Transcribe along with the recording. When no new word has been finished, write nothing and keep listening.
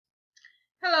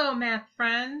Hello, math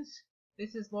friends.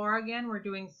 This is Laura again. We're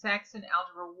doing Saxon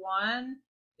Algebra 1,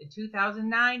 the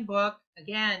 2009 book.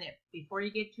 Again, before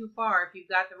you get too far, if you've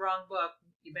got the wrong book,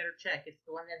 you better check. It's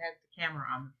the one that has the camera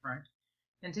on the front.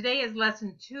 And today is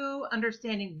Lesson 2,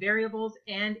 Understanding Variables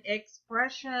and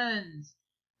Expressions.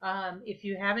 If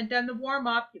you haven't done the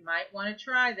warm-up, you might want to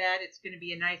try that. It's going to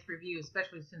be a nice review,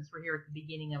 especially since we're here at the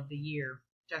beginning of the year,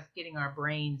 just getting our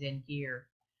brains in gear.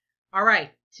 All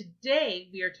right, today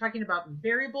we are talking about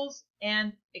variables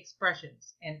and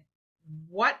expressions. And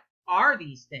what are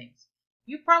these things?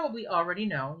 You probably already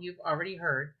know, you've already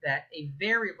heard that a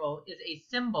variable is a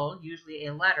symbol, usually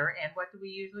a letter, and what do we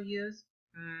usually use?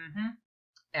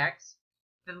 X.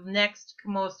 The next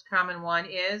most common one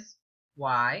is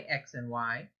Y, X and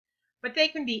Y. But they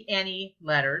can be any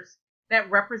letters that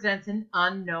represents an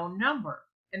unknown number.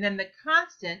 And then the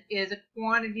constant is a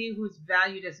quantity whose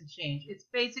value doesn't change. It's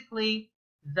basically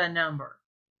the number.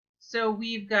 So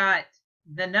we've got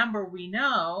the number we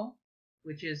know,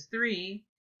 which is 3,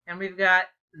 and we've got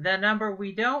the number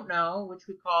we don't know, which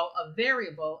we call a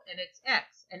variable, and it's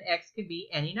x. And x could be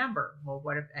any number. Well,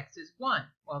 what if x is 1?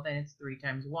 Well, then it's 3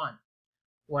 times 1.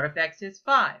 What if x is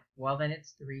 5? Well, then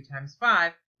it's 3 times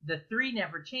 5. The 3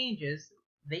 never changes.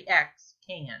 The x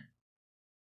can.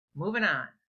 Moving on.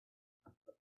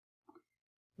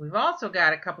 We've also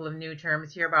got a couple of new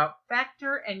terms here about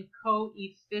factor and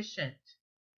coefficient.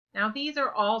 Now these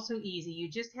are also easy.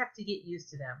 You just have to get used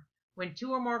to them. When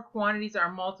two or more quantities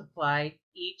are multiplied,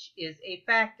 each is a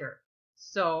factor.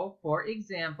 So, for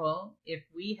example, if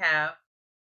we have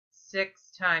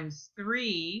 6 times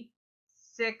 3,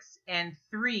 6 and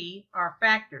 3 are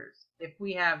factors. If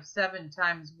we have 7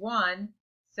 times 1,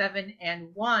 7 and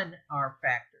 1 are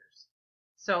factors.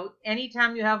 So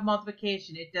anytime you have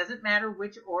multiplication, it doesn't matter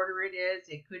which order it is.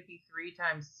 It could be 3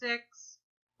 times 6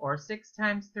 or 6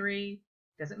 times 3.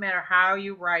 Doesn't matter how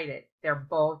you write it. They're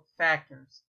both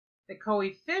factors. The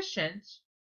coefficient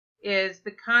is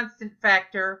the constant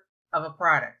factor of a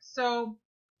product. So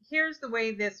here's the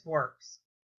way this works.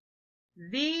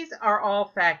 These are all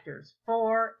factors.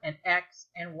 4 and x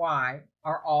and y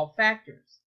are all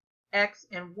factors. X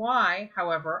and y,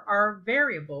 however, are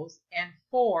variables, and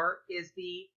 4 is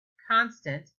the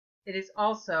constant. It is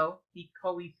also the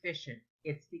coefficient.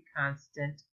 It's the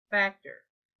constant factor.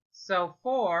 So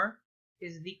 4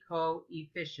 is the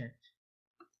coefficient.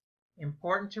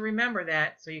 Important to remember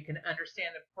that so you can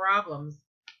understand the problems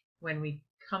when we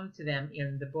come to them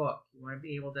in the book. You want to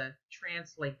be able to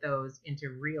translate those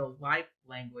into real life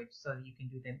language so that you can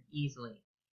do them easily.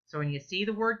 So when you see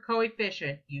the word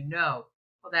coefficient, you know,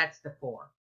 well, that's the 4.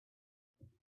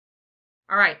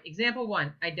 All right, example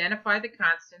 1. Identify the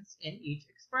constants in each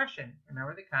expression.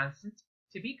 Remember, the constants,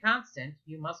 to be constant,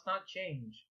 you must not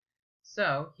change.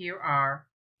 So here are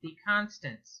the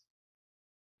constants.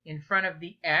 In front of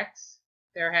the x,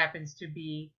 there happens to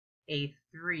be a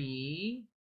 3.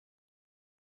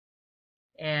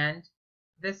 And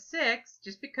the 6,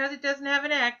 just because it doesn't have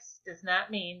an x, does not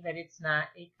mean that it's not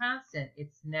a constant.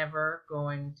 It's never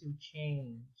going to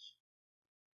change.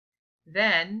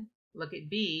 Then, look at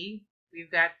B.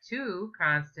 We've got 2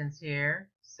 constants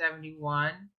here,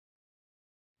 71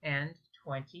 and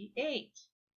 28.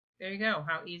 There you go.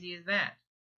 How easy is that?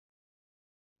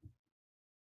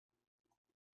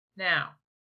 Now,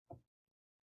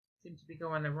 seems to be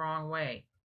going the wrong way.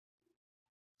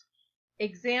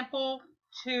 Example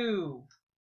 2.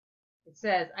 It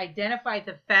says, identify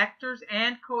the factors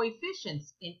and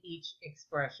coefficients in each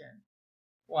expression.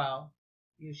 Well,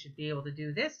 you should be able to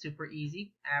do this super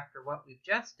easy after what we've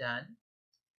just done.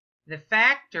 The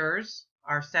factors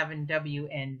are 7, W,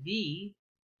 and V,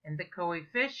 and the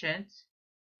coefficient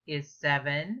is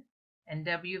 7, and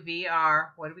W, V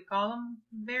are, what do we call them?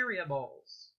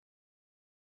 Variables.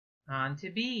 On to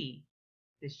B.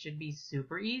 This should be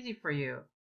super easy for you.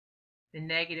 The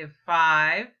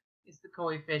 -5 is the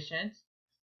coefficient,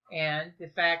 and the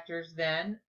factors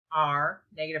then are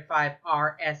 -5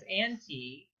 R, S, and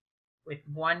T, with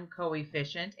 1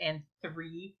 coefficient and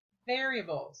 3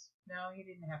 variables. No, you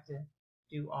didn't have to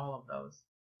do all of those.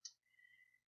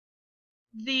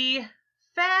 The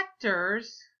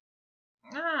factors,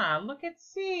 look at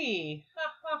C.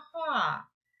 Ha, ha, ha.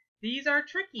 These are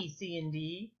tricky, C and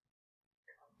D,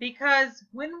 because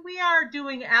when we are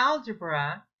doing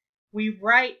algebra, we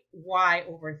write y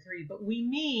over 3, but we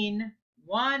mean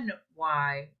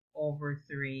 1y over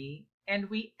 3, and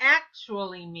we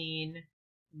actually mean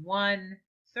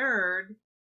 1/3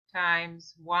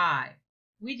 times y.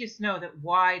 We just know that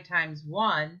y times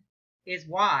 1 is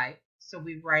y, so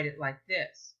we write it like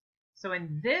this. So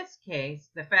in this case,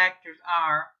 the factors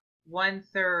are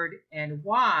 1/3 and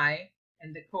y,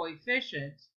 and the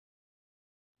coefficient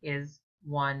is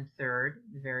 1/3.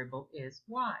 The variable is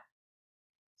y.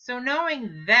 So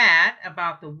knowing that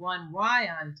about the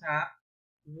 1y on top,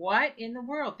 what in the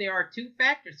world? There are two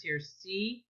factors here,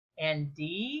 c and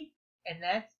d, and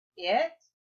that's it?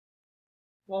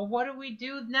 Well, what do we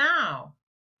do now?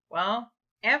 Well,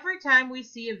 every time we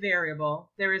see a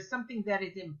variable, there is something that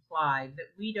is implied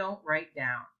that we don't write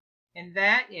down. And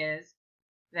that is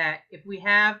that if we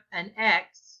have an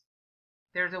x,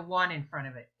 there's a 1 in front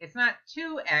of it. It's not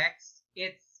 2x,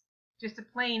 it's just a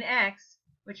plain x,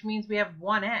 which means we have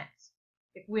 1x.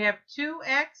 If we have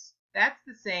 2x, that's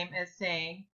the same as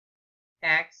saying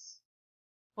x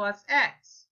plus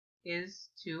x is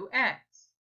 2x.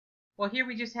 Well, here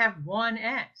we just have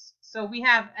 1x. So we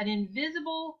have an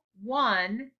invisible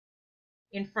 1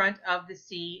 in front of the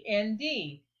c and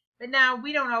d. But now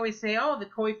we don't always say, oh, the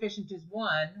coefficient is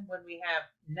 1 when we have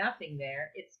nothing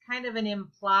there. It's kind of an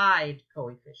implied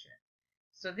coefficient.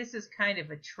 So this is kind of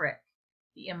a trick.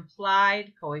 The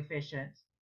implied coefficient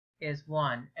is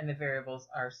 1 and the variables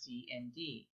are c and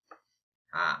d.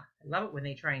 I love it when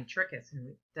they try and trick us and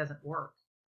it doesn't work.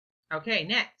 Okay,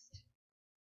 next.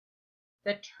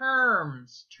 The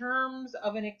terms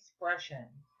of an expression.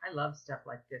 I love stuff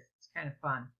like this. It's kind of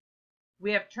fun.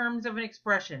 We have terms of an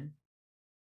expression.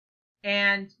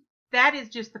 And that is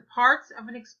just the parts of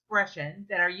an expression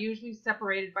that are usually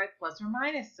separated by plus or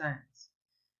minus signs.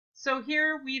 So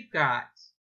here we've got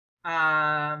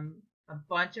a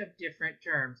bunch of different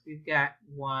terms. We've got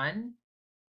 1,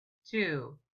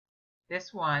 2.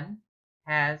 This one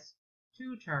has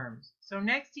 2 terms. So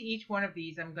next to each one of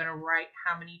these, I'm going to write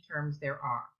how many terms there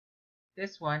are.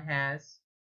 This one has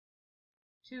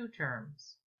 2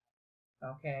 terms.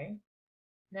 Okay.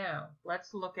 Now,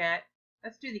 let's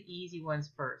do the easy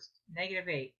ones first.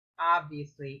 -8.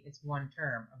 Obviously, it's 1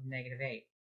 term of -8.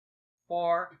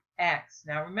 4x.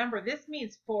 Now, remember, this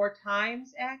means 4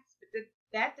 times x, but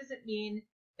that doesn't mean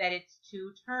that it's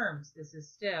 2 terms. This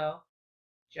is still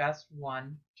just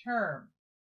 1 term.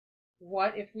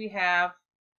 What if we have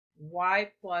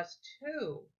y plus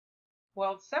 2?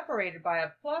 Well, it's separated by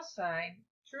a plus sign,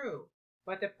 true,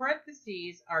 but the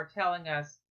parentheses are telling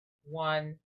us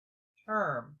 1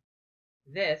 term.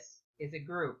 This is a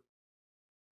group.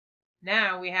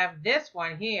 Now we have this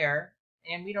one here,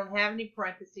 and we don't have any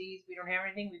parentheses. We don't have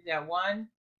anything. We've got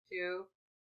 1, 2,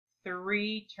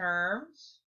 3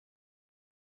 terms.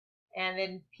 And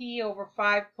then p over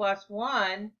 5 plus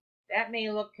 1, that may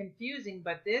look confusing,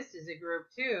 but this is a group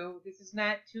too. This is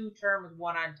not 2 terms,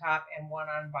 1 on top and 1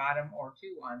 on bottom, or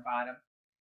 2 on bottom.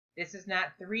 This is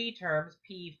not 3 terms,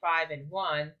 p, 5, and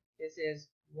 1. This is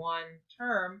 1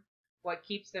 term. What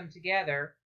keeps them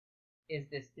together is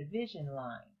this division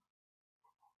line.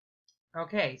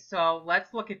 Okay, so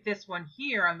let's look at this one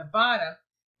here on the bottom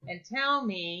and tell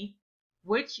me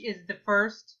which is the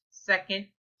first,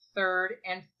 second, third,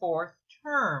 and fourth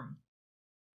term.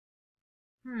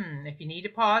 If you need to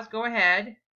pause, go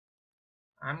ahead.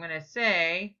 I'm going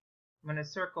to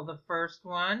circle the first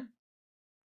one.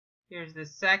 Here's the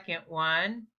second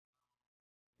one.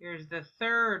 Here's the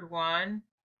third one.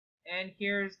 And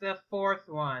here's the fourth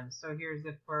one. So here's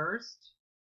the first,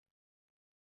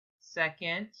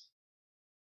 second,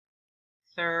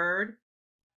 third,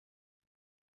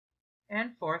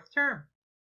 and fourth term.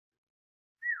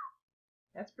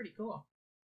 That's pretty cool.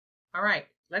 All right,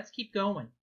 let's keep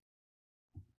going.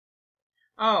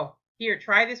 Oh, here,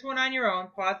 try this one on your own.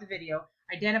 Pause the video.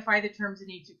 Identify the terms in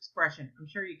each expression. I'm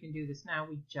sure you can do this now.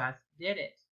 We just did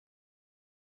it.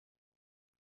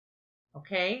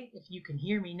 Okay, if you can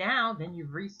hear me now, then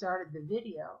you've restarted the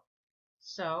video.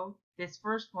 So this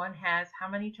first one has how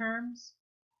many terms?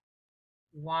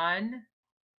 1,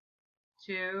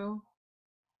 2,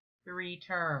 3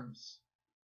 terms.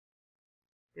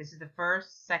 This is the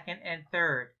first, second, and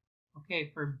third. Okay,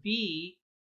 for B,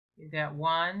 you've got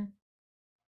 1,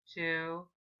 2,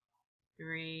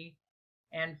 3,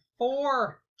 and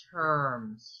 4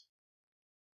 terms.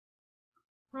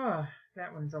 Oh,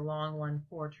 that one's a long one,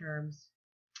 4 terms.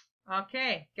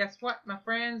 Okay, guess what, my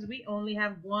friends? We only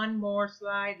have one more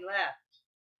slide left.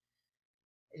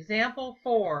 Example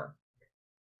 4.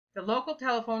 The local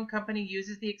telephone company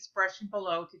uses the expression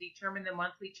below to determine the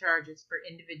monthly charges for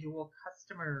individual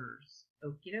customers.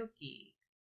 Okie dokie.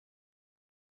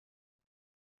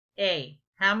 A.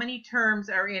 How many terms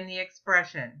are in the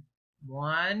expression?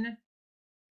 1,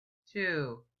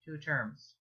 2. 2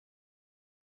 terms.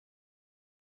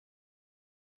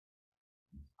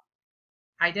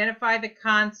 Identify the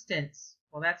constants.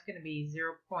 Well, that's going to be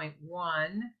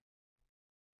 0.1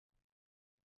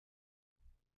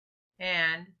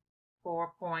 and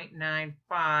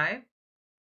 4.95.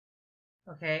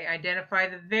 Okay, identify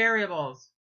the variables.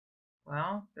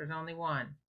 Well, there's only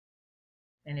one,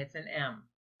 and it's an M.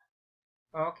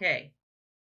 Okay.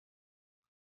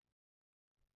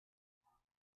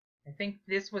 I think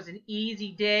this was an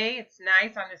easy day. It's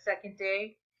nice on the second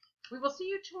day. We will see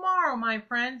you tomorrow, my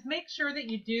friends. Make sure that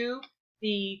you do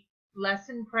the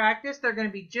lesson practice. They're going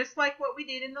to be just like what we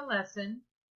did in the lesson.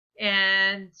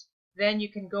 And then you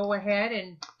can go ahead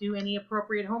and do any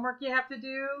appropriate homework you have to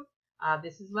do.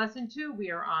 This is lesson 2. We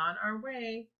are on our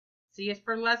way. See us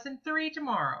for lesson 3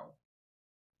 tomorrow.